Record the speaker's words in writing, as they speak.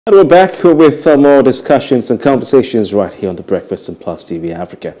And we're back with more discussions and conversations right here on the Breakfast and Plus TV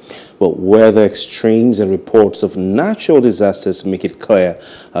Africa. Well, weather extremes and reports of natural disasters make it clear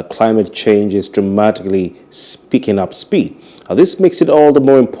climate change is dramatically picking up speed. This makes it all the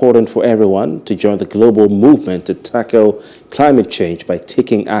more important for everyone to join the global movement to tackle climate change by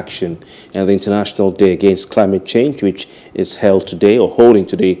taking action. And the International Day Against Climate Change, which is held today or holding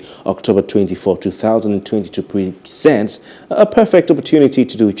today, October 24, 2022, presents a perfect opportunity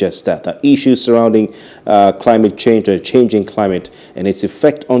to do just that. Issues surrounding climate change or changing climate and its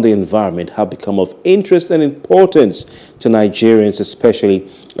effect on the environment have become of interest and importance to Nigerians, especially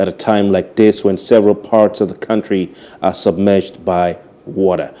at a time like this when several parts of the country are submerged by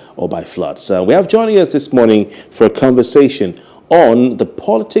water or by floods. We have joining us this morning for a conversation on the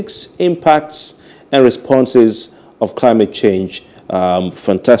politics, impacts and responses of climate change.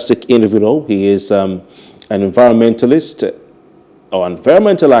 Fantastic individual. He is an environmentalist or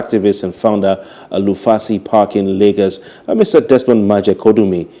environmental activist and founder of Lufasi Park in Lagos. Mr. Desmond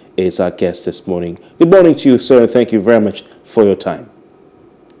Majekodunmi is our guest this morning. Good morning to you, sir, and thank you very much for your time.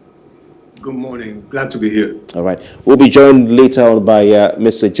 Good morning. Glad to be here. All right. We'll be joined later on by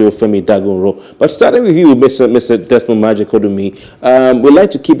Mr. Femi Dagunro. But starting with you, Mr. Desmond Majekodunmi, we'd like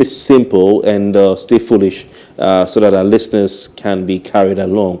to keep it simple and stay foolish so that our listeners can be carried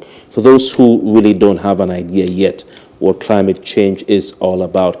along. For those who really don't have an idea yet what climate change is all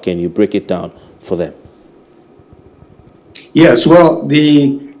about, can you break it down for them? Yes. Well,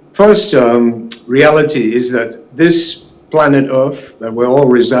 the first reality is that this planet Earth that we're all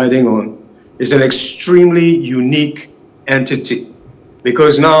residing on is an extremely unique entity,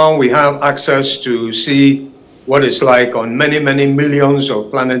 because now we have access to see what it's like on many, many millions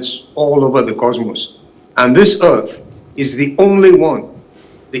of planets all over the cosmos. And this Earth is the only one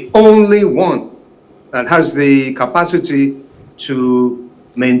that has the capacity to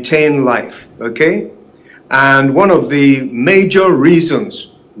maintain life, okay? And one of the major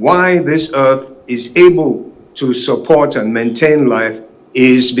reasons why this Earth is able to support and maintain life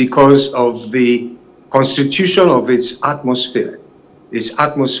is because of the constitution of its atmosphere.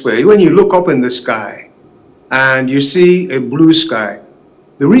 When you look up in the sky and you see a blue sky,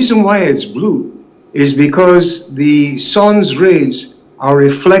 the reason why it's blue is because the sun's rays are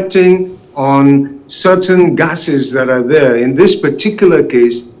reflecting on certain gases that are there. In this particular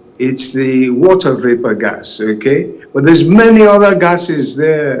case, it's the water vapor gas, okay? But there's many other gases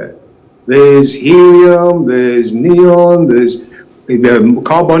there. There's helium, there's neon, there's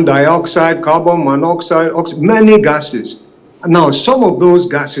carbon dioxide, carbon monoxide, many gases. Now, some of those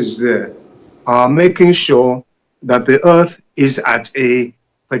gases there are making sure that the Earth is at a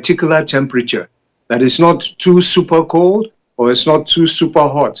particular temperature, that it's not too super cold or it's not too super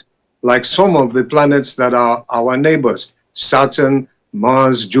hot, like some of the planets that are our neighbors, Saturn,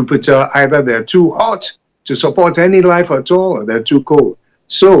 Mars, Jupiter. Either they're too hot to support any life at all or they're too cold.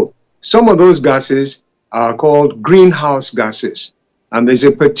 So some of those gases are called greenhouse gases. And there's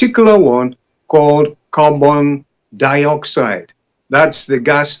a particular one called carbon dioxide. That's the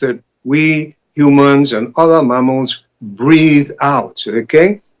gas that we humans and other mammals breathe out,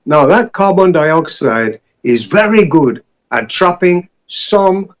 okay? Now, that carbon dioxide is very good at trapping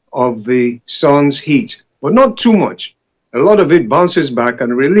some of the sun's heat, but not too much. A lot of it bounces back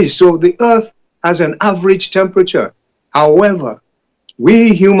and releases. So the Earth has an average temperature. However,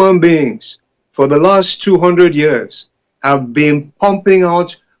 we human beings, for the last 200 years, have been pumping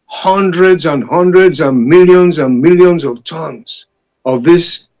out hundreds and millions of tons of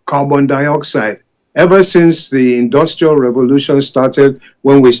this carbon dioxide ever since the Industrial Revolution started,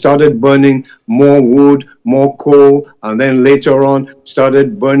 when we started burning more wood, more coal, and then later on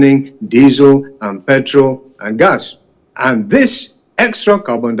started burning diesel and petrol and gas. And this extra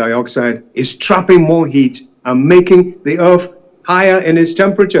carbon dioxide is trapping more heat and making the Earth higher in its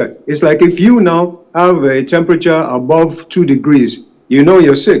temperature. It's like if you now have a temperature above 2 degrees, you know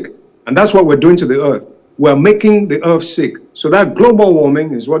you're sick. And that's what we're doing to the Earth. We're making the Earth sick. So that global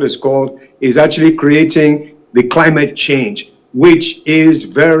warming is what it's called, is actually creating the climate change, which is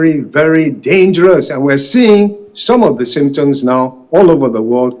very, very dangerous. And we're seeing some of the symptoms now all over the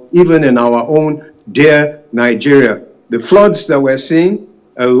world, even in our own dear Nigeria. The floods that we're seeing,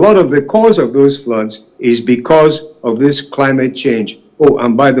 a lot of the cause of those floods is because of this climate change. Oh,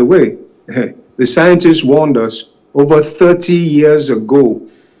 and by the way, the scientists warned us over 30 years ago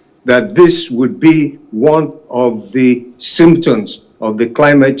that this would be one of the symptoms of the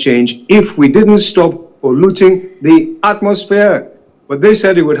climate change if we didn't stop polluting the atmosphere. But they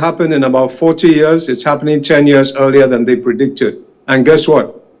said it would happen in about 40 years. It's happening 10 years earlier than they predicted. And guess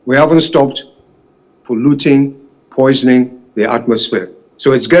what? We haven't stopped polluting, poisoning the atmosphere.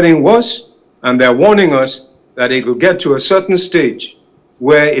 So it's getting worse, and they're warning us that it will get to a certain stage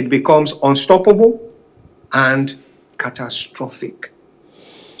where it becomes unstoppable and catastrophic.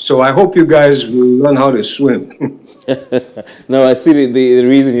 So I hope you guys will learn how to swim. No, I see the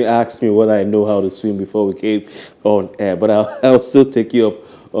reason you asked me what I know how to swim before we came on air, but I'll still take you up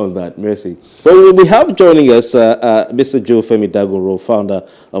on that. Mercy. Well, we have joining us Mr. Joe Femi Dagunro, founder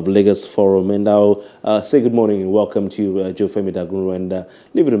of Lagos Forum, and I'll say good morning and welcome to you, Joe Femi Dagunro, and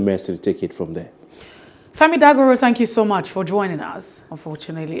leave it a message to take it from there. Femi Dagunro, thank you so much for joining us,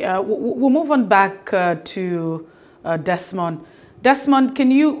 unfortunately. We'll move on back to Desmond. Desmond,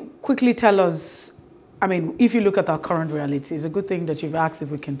 can you quickly tell us, I mean, if you look at our current reality, it's a good thing that you've asked if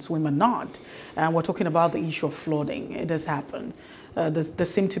we can swim or not. And we're talking about the issue of flooding. It has happened. There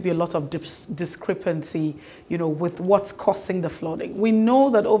seems to be a lot of discrepancy, you know, with what's causing the flooding. We know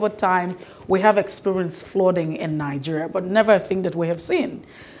that over time we have experienced flooding in Nigeria, but never a thing that we have seen.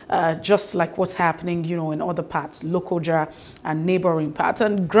 Just like what's happening, you know, in other parts, Lokoja and neighboring parts,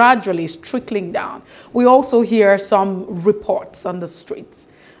 and gradually it's trickling down. We also hear some reports on the streets,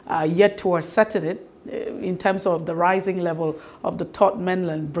 yet to ascertain it, in terms of the rising level of the Third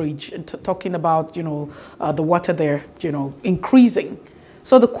Mainland Bridge, and talking about, you know, the water there, you know, increasing.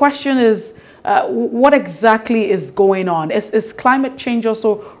 So the question is, what exactly is going on? Is climate change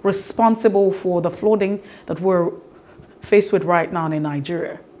also responsible for the flooding that we're faced with right now in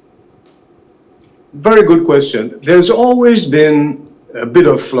Nigeria? Very good question. There's always been a bit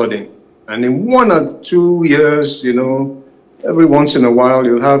of flooding. And in 1 or 2 years, you know, every once in a while,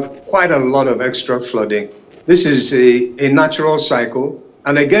 you'll have quite a lot of extra flooding. This is a natural cycle.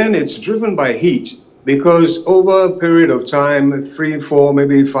 And again, it's driven by heat, because over a period of time, 3, 4,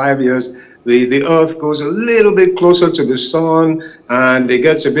 maybe 5 years, the earth goes a little bit closer to the sun and it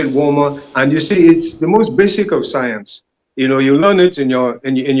gets a bit warmer. And you see, it's the most basic of science. You know, you learn it in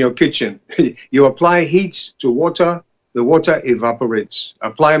your kitchen. You apply heat to water, the water evaporates.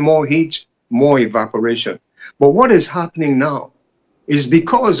 Apply more heat, more evaporation. But what is happening now is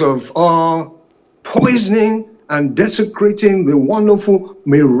because of our poisoning and desecrating the wonderful,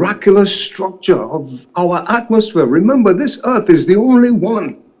 miraculous structure of our atmosphere. Remember, this earth is the only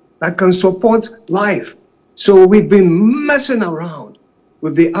one that can support life. So we've been messing around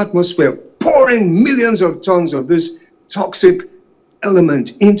with the atmosphere, pouring millions of tons of this toxic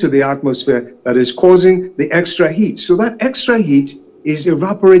element into the atmosphere that is causing the extra heat. So that extra heat is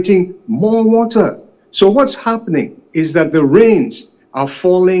evaporating more water. So what's happening is that the rains are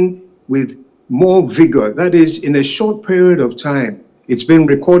falling with more vigor. That is, in a short period of time, it's been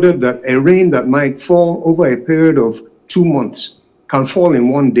recorded that a rain that might fall over a period of 2 months can fall in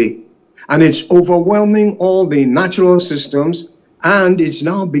 1 day. And it's overwhelming all the natural systems, and it's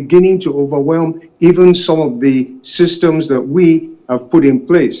now beginning to overwhelm even some of the systems that we have put in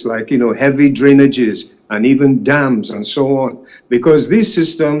place, like, you know, heavy drainages and even dams and so on, because these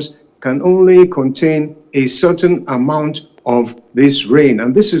systems can only contain a certain amount of this rain.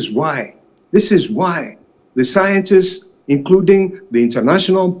 And this is why the scientists, including the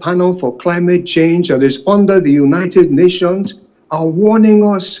International Panel for Climate Change that is under the United Nations, are warning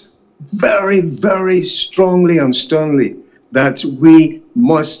us very, very strongly and sternly that we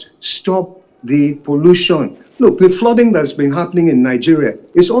must stop the pollution. Look, the flooding that's been happening in Nigeria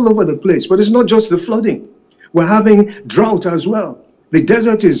is all over the place, but it's not just the flooding. We're having drought as well. The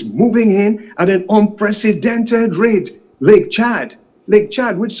desert is moving in at an unprecedented rate. Lake Chad,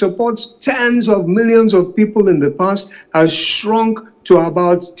 which supports tens of millions of people in the past, has shrunk to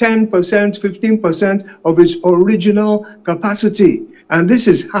about 10%, 15% of its original capacity. And this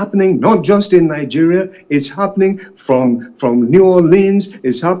is happening not just in Nigeria, it's happening from New Orleans,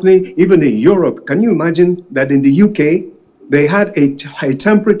 it's happening even in Europe. Can you imagine that in the UK, they had a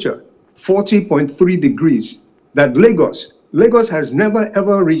temperature, 40.3 degrees, that Lagos has never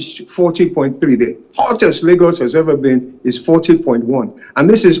ever reached 40.3. The hottest Lagos has ever been is 40.1. And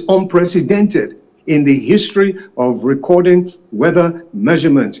this is unprecedented in the history of recording weather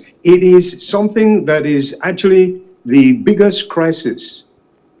measurements. It is something that is actually the biggest crisis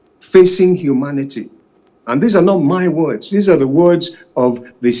facing humanity. And these are not my words. These are the words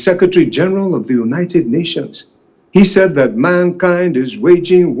of the Secretary General of the United Nations. He said that mankind is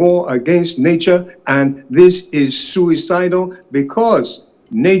waging war against nature, and this is suicidal because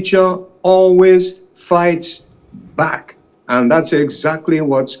nature always fights back. And that's exactly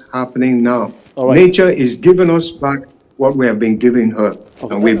what's happening now. Right. Nature is giving us back what we have been giving her.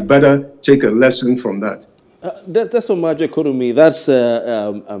 Okay. And we better take a lesson from that. That's what Majekodunmi. That's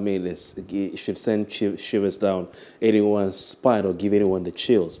I mean, it should send shivers down anyone's spine or give anyone the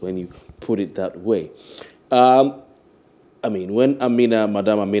chills when you put it that way. I mean, when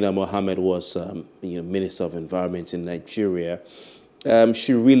Madam Amina Mohammed was, Minister of Environment in Nigeria,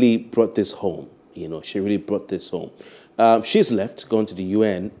 she really brought this home. She really brought this home. She's left, gone to the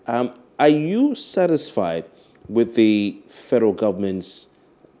UN. Are you satisfied with the federal government's,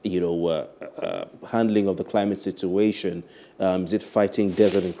 handling of the climate situation? Is it fighting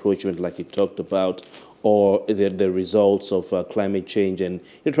desert encroachment like you talked about, or the results of climate change, and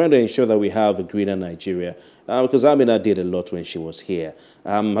you're trying to ensure that we have a greener Nigeria? Because Amina did a lot when she was here.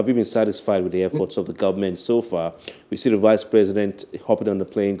 Have you been satisfied with the efforts of the government so far? We see the Vice President hopping on the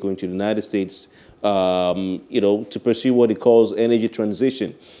plane, going to the United States, to pursue what he calls energy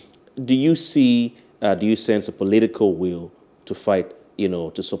transition. Do you sense a political will to fight,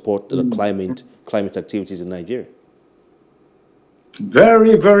 to support the climate activities in Nigeria?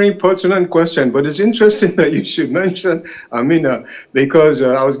 Very, very pertinent question, but it's interesting that you should mention Amina, because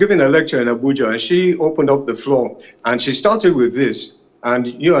I was giving a lecture in Abuja and she opened up the floor and she started with this, and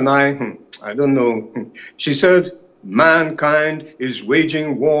you and I don't know, she said, mankind is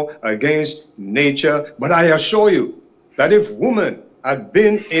waging war against nature, but I assure you that if women had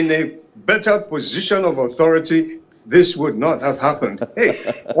been in a better position of authority, this would not have happened.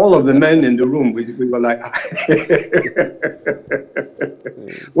 Hey, all of the men in the room, we were like,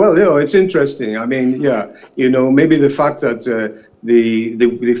 well, it's interesting. I mean, yeah, maybe the fact that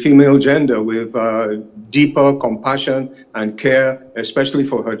the female gender with deeper compassion and care, especially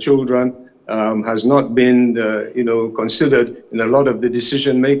for her children, has not been, considered in a lot of the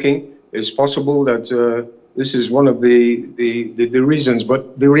decision making. It's possible that this is one of the reasons.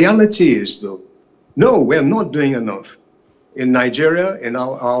 But the reality is, though, no, we're not doing enough. In Nigeria, in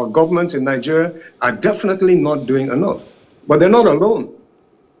our government in Nigeria are definitely not doing enough. But they're not alone.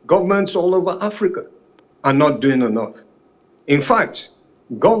 Governments all over Africa are not doing enough. In fact,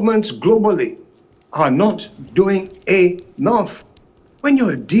 governments globally are not doing enough. When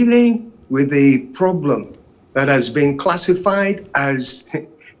you're dealing with a problem that has been classified as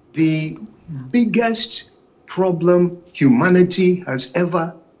the biggest problem humanity has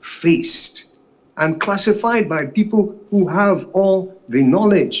ever faced, and classified by people who have all the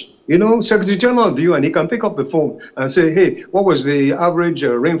knowledge. Secretary General of the UN, he can pick up the phone and say, hey, what was the average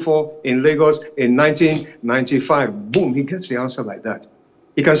rainfall in Lagos in 1995? Boom, he gets the answer like that.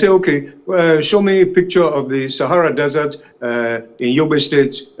 He can say, okay, show me a picture of the Sahara Desert in Yobe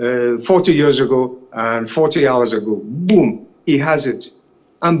State 40 years ago and 40 hours ago. Boom, he has it.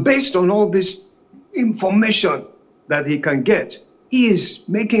 And based on all this information that he can get, he is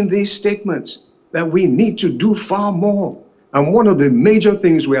making these statements that we need to do far more. And one of the major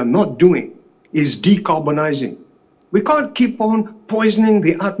things we are not doing is decarbonizing. We can't keep on poisoning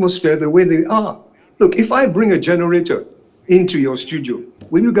the atmosphere the way they are. Look, if I bring a generator into your studio,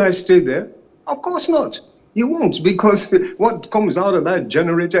 will you guys stay there? Of course not. You won't, because what comes out of that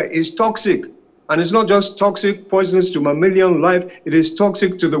generator is toxic. And it's not just toxic, poisonous to mammalian life, it is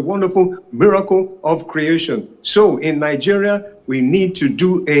toxic to the wonderful miracle of creation. So in Nigeria, we need to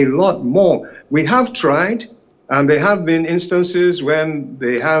do a lot more. We have tried, and there have been instances when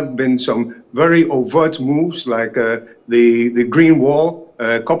there have been some very overt moves, like the Green Wall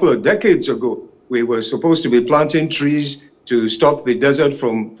a couple of decades ago. We were supposed to be planting trees to stop the desert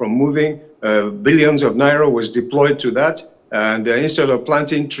from moving. Billions of naira was deployed to that. And instead of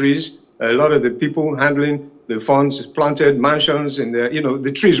planting trees, a lot of the people handling the funds planted mansions, and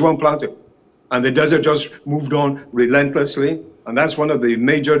the trees weren't planted. And the desert just moved on relentlessly. And that's one of the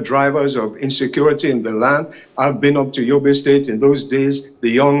major drivers of insecurity in the land. I've been up to Yobe State in those days. The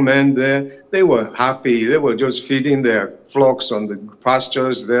young men there, they were happy. They were just feeding their flocks on the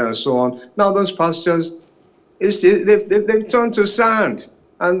pastures there and so on. Now those pastures, they've turned to sand.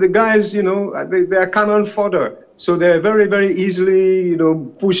 And the guys, they're cannon fodder. So they're very, very easily,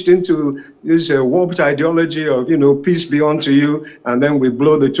 pushed into this warped ideology of, peace be unto you, and then we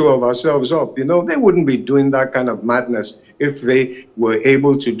blow the two of ourselves up. They wouldn't be doing that kind of madness if they were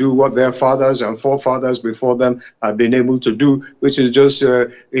able to do what their fathers and forefathers before them had been able to do, which is just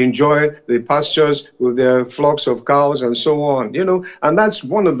enjoy the pastures with their flocks of cows and so on, And that's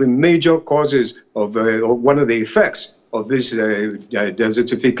one of the major causes of, or one of the effects of this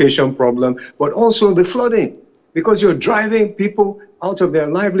desertification problem, but also the flooding. Because you're driving people out of their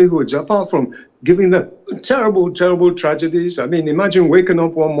livelihoods, apart from giving them terrible, terrible tragedies. I mean, imagine waking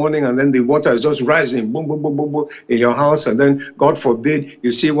up one morning and then the water is just rising, boom, boom, boom, boom, boom, in your house. And then, God forbid,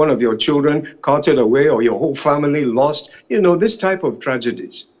 you see one of your children carted away or your whole family lost. This type of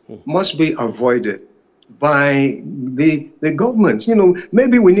tragedies must be avoided by the government.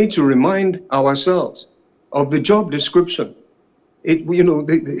 Maybe we need to remind ourselves of the job description.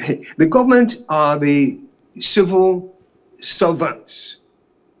 The government are the civil servants.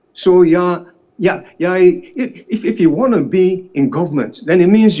 So if you want to be in government, then it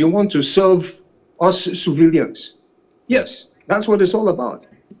means you want to serve us civilians. Yes, that's what it's all about.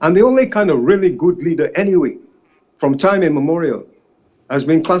 And the only kind of really good leader anyway, from time immemorial, has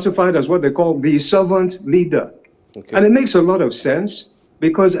been classified as what they call the servant leader. Okay. And it makes a lot of sense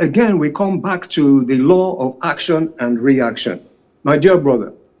because, again, we come back to the law of action and reaction. My dear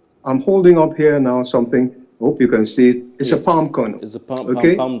brother, I'm holding up here now something. I hope you can see it. It's a palm kernel. It's a palm,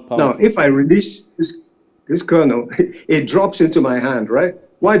 okay? Palm now, if I release this kernel, it drops into my hand, right?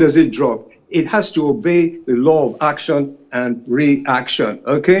 Why does it drop? It has to obey the law of action and reaction,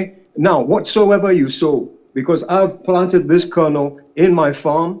 okay? Now, whatsoever you sow, because I've planted this kernel in my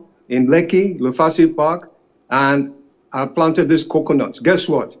farm in Lekki, Lufasi Park, and I've planted this coconut. Guess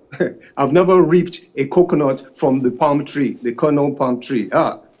what? I've never reaped a coconut from the palm tree, the kernel palm tree.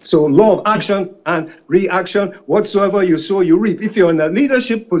 So law of action and reaction, whatsoever you sow, you reap. If you're in a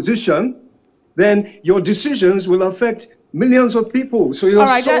leadership position, then your decisions will affect millions of people. So you're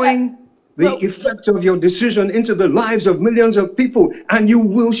sowing the effect of your decision into the lives of millions of people, and you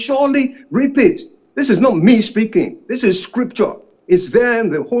will surely reap it. This is not me speaking. This is scripture. It's there in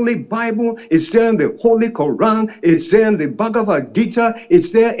the Holy Bible. It's there in the Holy Quran. It's there in the Bhagavad Gita.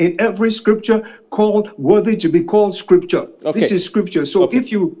 It's there in every scripture called worthy to be called scripture. Okay. This is scripture. So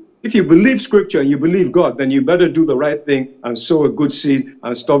if you believe scripture and you believe God, then you better do the right thing and sow a good seed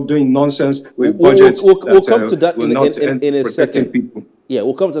and stop doing nonsense with budgets. We'll come to that in a second. People. Yeah,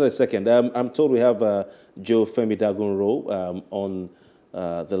 we'll come to that in a second. I'm told we have Joe Femi Dagunro on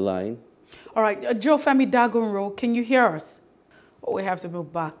the line. All right, Joe Femi Dagunro, can you hear us? We have to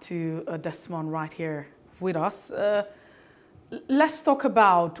move back to Desmond right here with us. Let's talk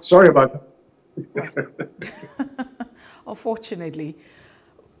about... Sorry about that. Unfortunately.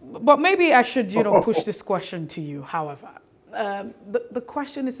 But maybe I should, push this question to you, however. The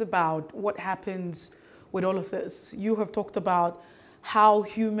question is about what happens with all of this. You have talked about how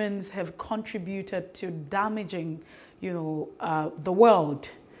humans have contributed to damaging, the world.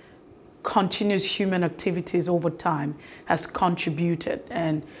 Continuous human activities over time has contributed,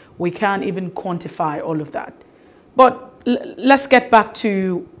 and we can't even quantify all of that. But let's get back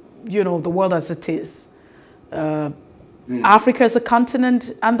to, the world as it is. Africa as a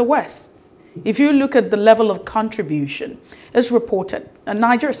continent and the West. If you look at the level of contribution, it's reported, and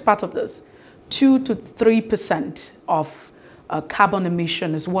Nigeria is part of this, 2 to 3% of carbon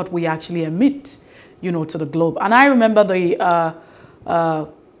emission is what we actually emit, to the globe. And I remember the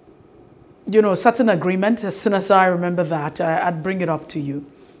certain agreement. As soon as I remember that, I'd bring it up to you.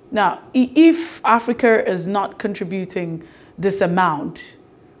 Now, if Africa is not contributing this amount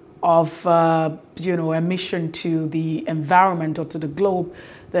of, emission to the environment or to the globe,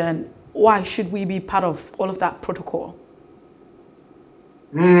 then why should we be part of all of that protocol?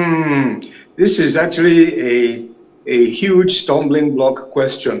 This is actually a huge stumbling block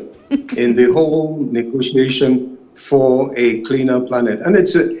question in the whole negotiation for a cleaner planet. And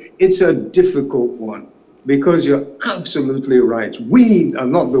it's a difficult one because you're absolutely right. We are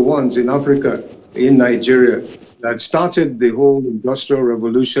not the ones in Africa, in Nigeria, that started the whole industrial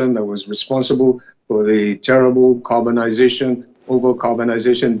revolution that was responsible for the terrible carbonization,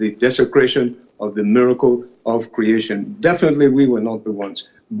 over-carbonization, the desecration of the miracle of creation. Definitely we were not the ones.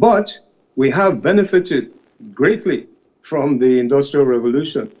 But we have benefited greatly from the industrial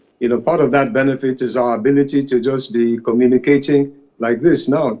revolution. Part of that benefit is our ability to just be communicating like this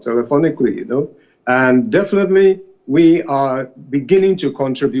now, telephonically, And definitely we are beginning to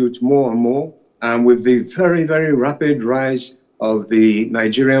contribute more and more. And with the very, very rapid rise of the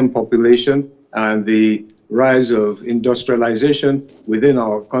Nigerian population and the rise of industrialization within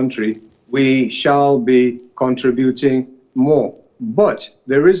our country, we shall be contributing more. But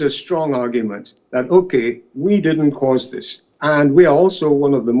there is a strong argument that, okay, we didn't cause this. And we are also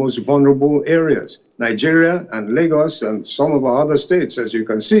one of the most vulnerable areas. Nigeria and Lagos and some of our other states, as you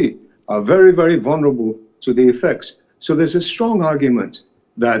can see, are very, very vulnerable to the effects. So there's a strong argument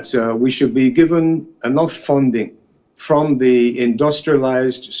that we should be given enough funding from the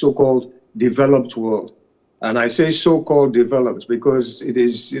industrialized so-called developed world. And I say so-called developed because it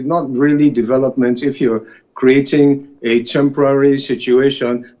is not really development if you're creating a temporary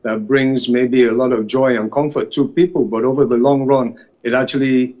situation that brings maybe a lot of joy and comfort to people, but over the long run, it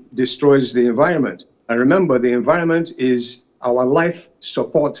actually destroys the environment. And remember, the environment is our life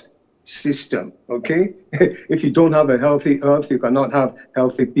support system, okay? If you don't have a healthy earth, you cannot have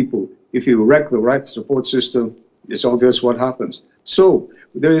healthy people. If you wreck the right support system, it's obvious what happens. So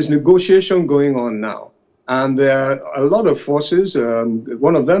there is negotiation going on now. And there are a lot of forces.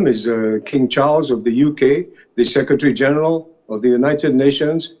 One of them is King Charles of the UK, the Secretary General of the United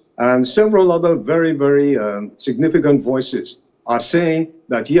Nations, and several other very, very significant voices are saying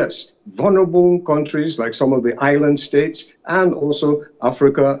that, yes, vulnerable countries like some of the island states and also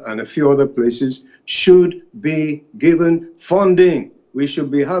Africa and a few other places should be given funding. We should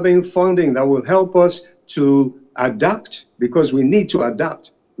be having funding that will help us to adapt, because we need to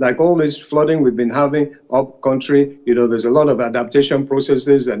adapt. Like all this flooding we've been having up country, you know, there's a lot of adaptation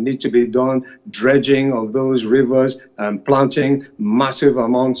processes that need to be done, dredging of those rivers and planting massive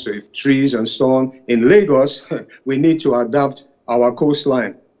amounts of trees and so on. In Lagos, we need to adapt our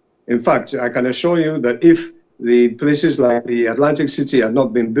coastline. In fact, I can assure you that if the places like the Atlantic City had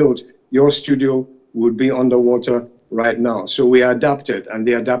not been built, your studio would be underwater right now. So we adapted, and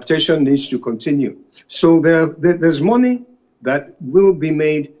the adaptation needs to continue. So there's money that will be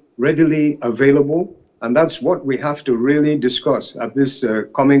made readily available, and that's what we have to really discuss at this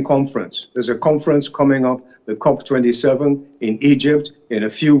coming conference. There's a conference coming up, the COP27 in Egypt in a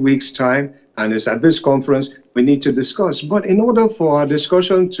few weeks' time, and it's at this conference we need to discuss. But in order for our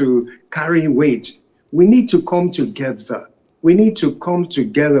discussion to carry weight, we need to come together. We need to come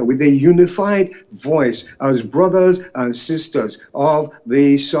together with a unified voice as brothers and sisters of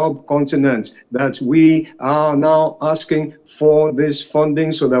the subcontinent, that we are now asking for this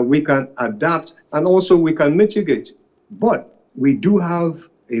funding so that we can adapt and also we can mitigate. But we do have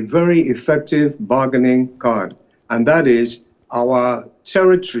a very effective bargaining card, and that is our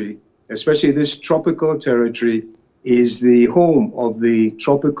territory, especially this tropical territory, is the home of the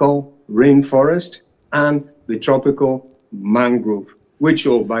tropical rainforest and the tropical mangrove, which,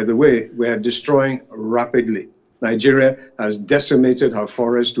 oh, by the way, we are destroying rapidly. Nigeria has decimated her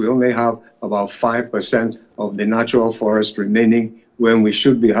forest. We only have about 5% of the natural forest remaining, when we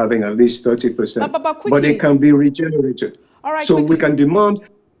should be having at least 30%. But it can be regenerated. All right, so quickly. We can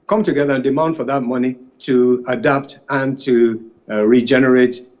come together and demand for that money to adapt and to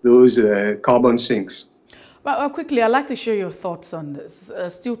regenerate those carbon sinks. But quickly, I'd like to share your thoughts on this.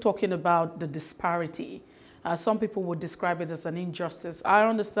 Still talking about the disparity. Some people would describe it as an injustice. I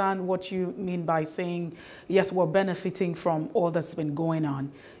understand what you mean by saying, yes, we're benefiting from all that's been going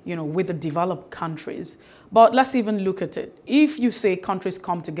on, you know, with the developed countries. But let's even look at it. If you say countries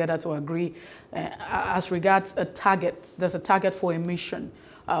come together to agree as regards a target, there's a target for emission,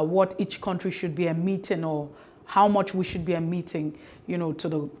 what each country should be emitting or how much we should be emitting, you know, to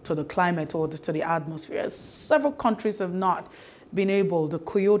the climate or to the atmosphere. Several countries have not been able, the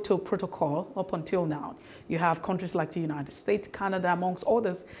Kyoto Protocol up until now. You have countries like the United States, Canada, amongst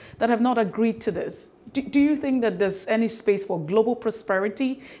others, that have not agreed to this. Do you think that there's any space for global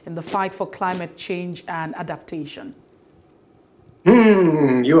prosperity in the fight for climate change and adaptation?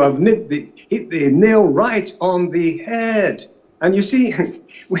 You have hit the nail right on the head. And you see,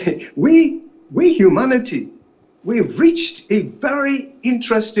 we humanity, we've reached a very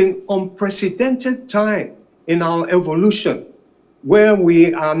interesting, unprecedented time in our evolution, where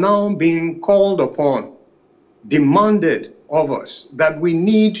we are now being called upon, demanded of us, that we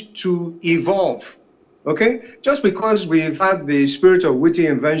need to evolve. Okay? Just because we've had the spirit of witty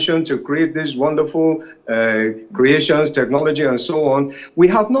invention to create these wonderful creations, technology, and so on, we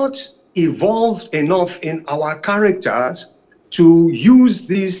have not evolved enough in our characters to use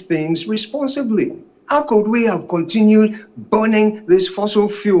these things responsibly. How could we have continued burning this fossil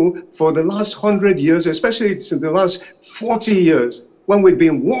fuel for the last 100 years, especially the last 40 years, when we've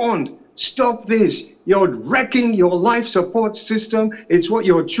been warned, stop this, you're wrecking your life support system, it's what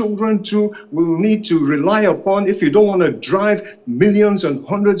your children too will need to rely upon if you don't want to drive millions and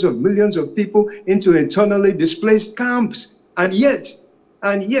hundreds of millions of people into internally displaced camps. And yet,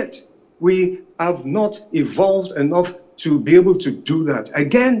 we have not evolved enough to be able to do that.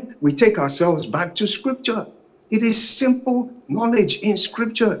 Again, we take ourselves back to Scripture. It is simple knowledge in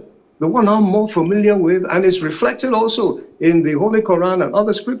Scripture, the one I'm more familiar with, and it's reflected also in the Holy Quran and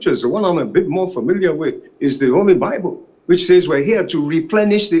other scriptures. The one I'm a bit more familiar with is the Holy Bible, which says we're here to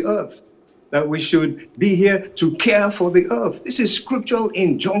replenish the earth, that we should be here to care for the earth. This is scriptural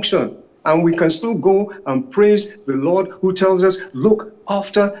injunction. And we can still go and praise the Lord who tells us, look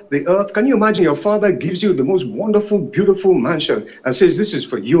after the earth. Can you imagine your father gives you the most wonderful, beautiful mansion and says, this is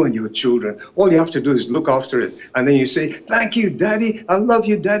for you and your children. All you have to do is look after it. And then you say, thank you, Daddy. I love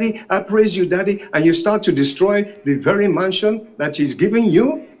you, Daddy. I praise you, Daddy. And you start to destroy the very mansion that he's giving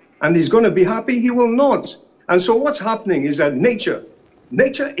you. And he's going to be happy? He will not. And so what's happening is that nature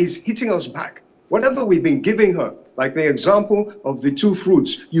is hitting us back. Whatever we've been giving her, like the example of the two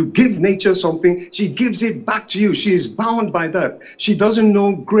fruits, you give nature something, she gives it back to you. She is bound by that. She doesn't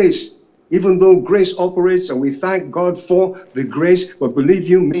know grace. even though grace operates, and we thank God for the grace, but believe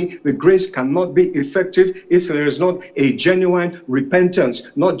you me, the grace cannot be effective if there is not a genuine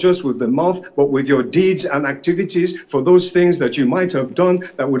repentance, not just with the mouth, but with your deeds and activities for those things that you might have done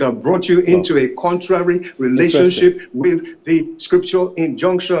that would have brought you into a contrary relationship with the scriptural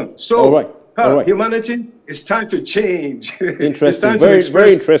injunction. So, humanity, it's time to change. Interesting. It's time very, to express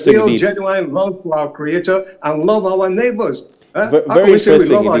very interesting real, indeed. genuine love for our Creator and love our neighbors. How Very can we say we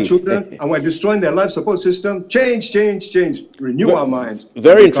love our indeed. children and we're destroying their life support system? Change. Renew our minds.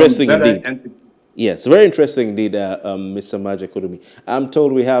 Very interesting indeed. Yes, very interesting indeed, Mr. Majekodunmi. I'm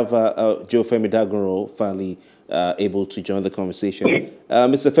told we have Joe Femi Dagunro finally able to join the conversation.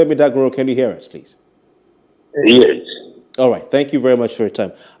 Mr. Femi Dagunro, can you hear us, please? Yes. All right. Thank you very much for your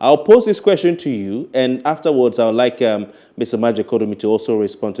time. I'll pose this question to you, and afterwards I would like Mr. Majekodunmi to also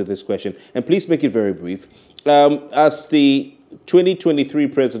respond to this question. And please make it very brief. As the 2023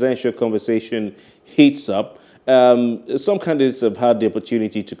 presidential conversation heats up, some candidates have had the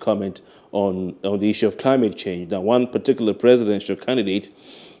opportunity to comment on the issue of climate change. Now, one particular presidential candidate,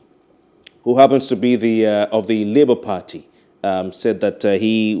 who happens to be of the Labour Party, said that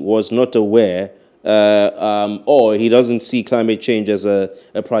he was not aware or he doesn't see climate change as a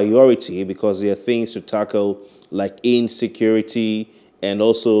priority because there are things to tackle like insecurity and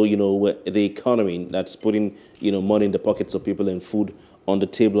also, the economy that's putting, money in the pockets of people and food on the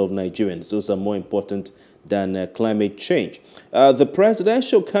table of Nigerians. Those are more important than climate change. The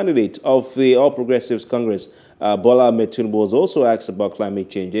presidential candidate of the All Progressives Congress, Bola Ahmed Tinubu, was also asked about climate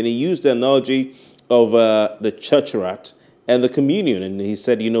change, and he used the analogy of the church rat and the communion. And he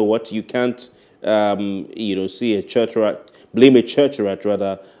said, you know what, you can't, see a church rat, blame a church rat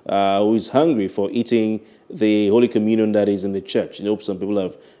rather, who is hungry for eating the Holy Communion that is in the church. Some people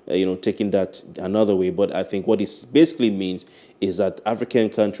have, taken that another way, but I think what it basically means is that African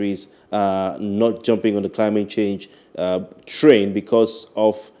countries are not jumping on the climate change train because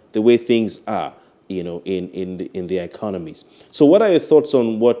of the way things are, in the economies. So what are your thoughts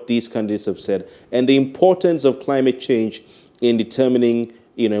on what these candidates have said and the importance of climate change in determining,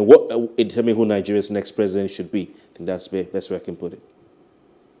 determining who Nigeria's next president should be? I think that's the best way I can put it.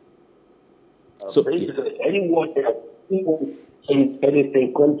 So basically, anyone that says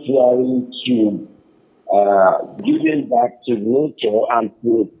anything contrary to giving back to nature and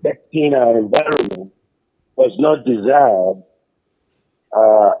protecting our environment does not deserve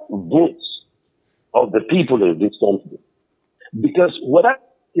votes of the people of this country. Because we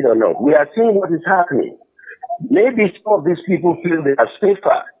are seeing what is happening. Maybe some of these people feel they are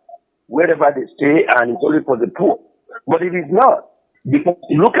safer wherever they stay and it's only for the poor. But it is not. Because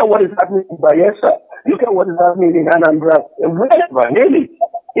look at what is happening in Bayelsa. Look at what is happening in Anambra. And wherever, really.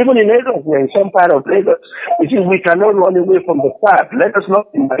 Even in Lagos, in some part of Lagos. You see, we cannot run away from the fact. Let us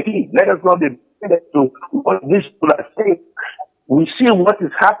not be naive. Let us not be blinded to what these people are saying. We see what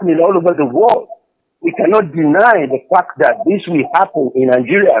is happening all over the world. We cannot deny the fact that this will happen in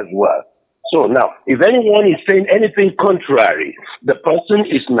Nigeria as well. So now, if anyone is saying anything contrary, the person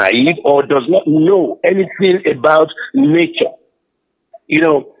is naive or does not know anything about nature.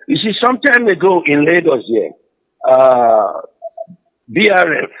 You see, some time ago in Lagos here,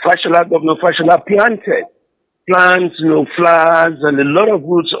 BRF, Governor Fashola planted plants, flowers, and a lot of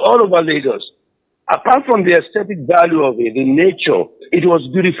roots all over Lagos. Apart from the aesthetic value of it, the nature, it was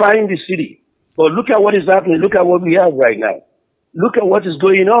beautifying the city. But look at what is happening. Look at what we have right now. Look at what is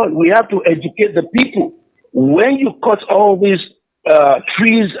going on. We have to educate the people. When you cut all these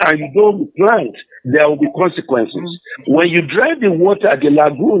trees and you don't plant, there will be consequences. When you drive the water at the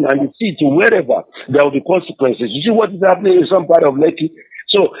lagoon and the sea to wherever, there will be consequences. You see what is happening in some part of Lekki?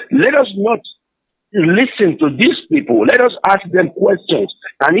 So let us not listen to these people. Let us ask them questions.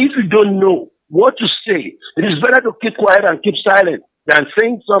 And if you don't know what to say, it is better to keep quiet and keep silent than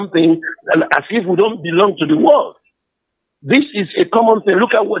saying something as if we don't belong to the world. This is a common thing.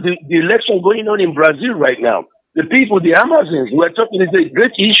 Look at what the election going on in Brazil right now. The people, the Amazons, we're talking, it's a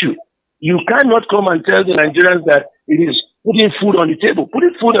great issue. You cannot come and tell the Nigerians that it is putting food on the table.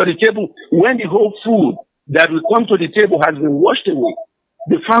 Putting food on the table when the whole food that will come to the table has been washed away.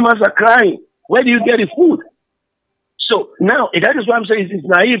 The farmers are crying. Where do you get the food? So now, that is why I'm saying it's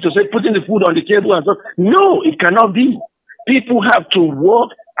naive to say putting the food on the table and so. No, it cannot be. People have to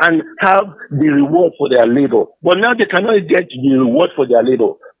work and have the reward for their labor. But now they cannot get the reward for their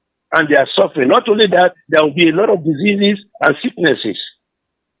labor. And they are suffering. Not only that, there will be a lot of diseases and sicknesses.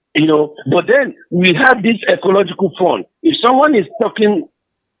 But then we have this ecological fund. If someone is talking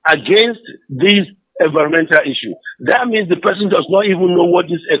against this environmental issue, that means the person does not even know what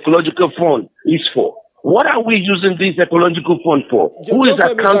this ecological fund is for. What are we using this ecological fund for? Who is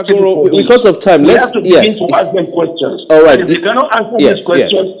accountable for this? Because of time, we have to begin to ask them questions. All right. And if they cannot answer these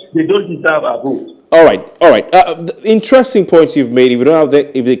questions, they don't deserve our vote. All right. Interesting points you've made.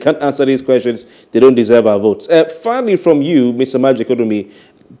 If they can't answer these questions, they don't deserve our votes. Finally, from you, Mr. Majekodunmi,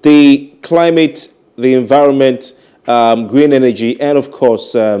 the climate, the environment, green energy, and of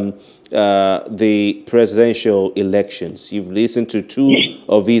course, the presidential elections. You've listened to two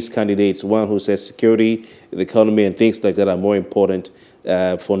of these candidates, one who says security, the economy, and things like that are more important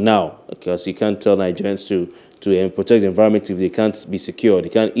for now, because you can't tell Nigerians to protect the environment if they can't be secure, they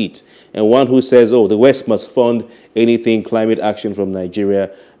can't eat. And one who says, oh, the West must fund anything climate action from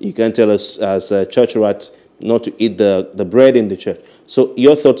Nigeria. You can't tell us as church rats not to eat the bread in the church. So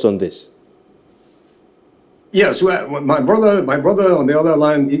your thoughts on this? Yes, well, my brother on the other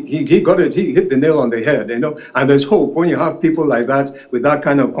line, he got it. He hit the nail on the head, you know. And there's hope when you have people like that with that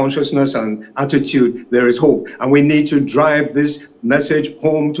kind of consciousness and attitude. There is hope, and we need to drive this message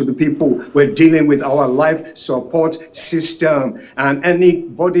home to the people. We're dealing with our life support system, and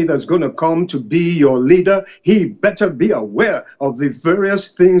anybody that's going to come to be your leader, he better be aware of the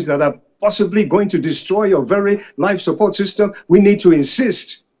various things that are possibly going to destroy your very life support system. We need to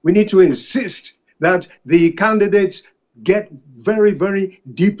insist. We need to insist that the candidates get very, very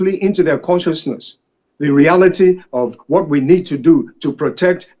deeply into their consciousness, the reality of what we need to do to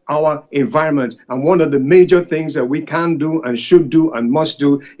protect our environment. And one of the major things that we can do and should do and must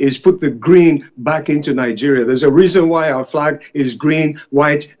do is put the green back into Nigeria. There's a reason why our flag is green,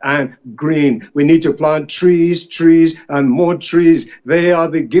 white, and green. We need to plant trees, and more trees. They are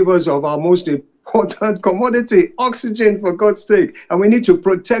the givers of our most important commodity, oxygen, for God's sake. And we need to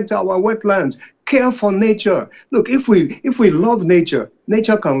protect our wetlands, care for nature. Look, if we love nature,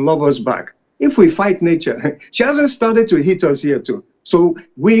 nature can love us back. If we fight nature, she hasn't started to hit us here too. So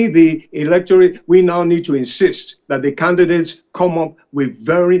we, the electorate, we now need to insist that the candidates come up with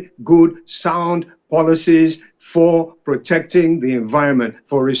very good, sound policies for protecting the environment,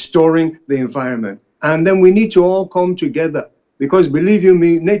 for restoring the environment. And then we need to all come together. Because believe you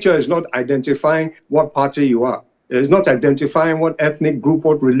me, nature is not identifying what party you are. It's not identifying what ethnic group,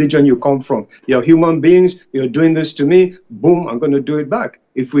 what religion you come from. You're human beings. You're doing this to me. Boom, I'm going to do it back.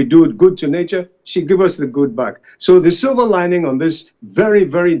 If we do it good to nature, she give us the good back. So the silver lining on this very,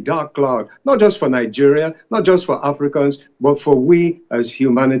 very dark cloud, not just for Nigeria, not just for Africans, but for we as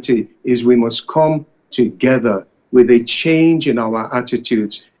humanity, is we must come together with a change in our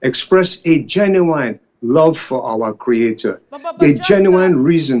attitudes, express a genuine love for our Creator, a genuine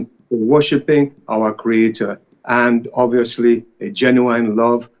reason for worshiping our Creator, and obviously a genuine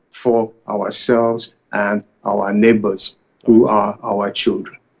love for ourselves and our neighbors who are our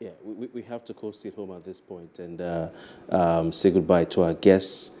children. Yeah, we have to coast it home at this point and say goodbye to our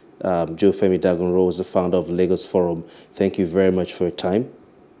guests. Joe Femi Dagunro is the founder of Lagos Forum. Thank you very much for your time.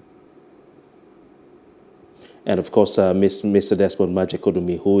 And of course, Mr. Desmond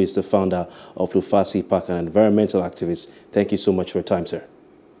Majekodunmi, who is the founder of Lufasi Park, an environmental activist. Thank you so much for your time, sir.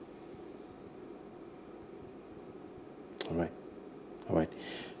 All right.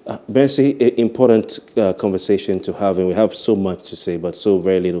 Mercy, important conversation to have, and we have so much to say, but so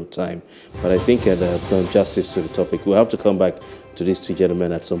very little time. But I think I've done justice to the topic. We'll have to come back to these two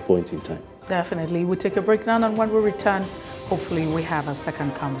gentlemen at some point in time. Definitely. We'll take a break now, and when we return, hopefully we have a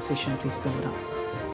second conversation. Please stay with us.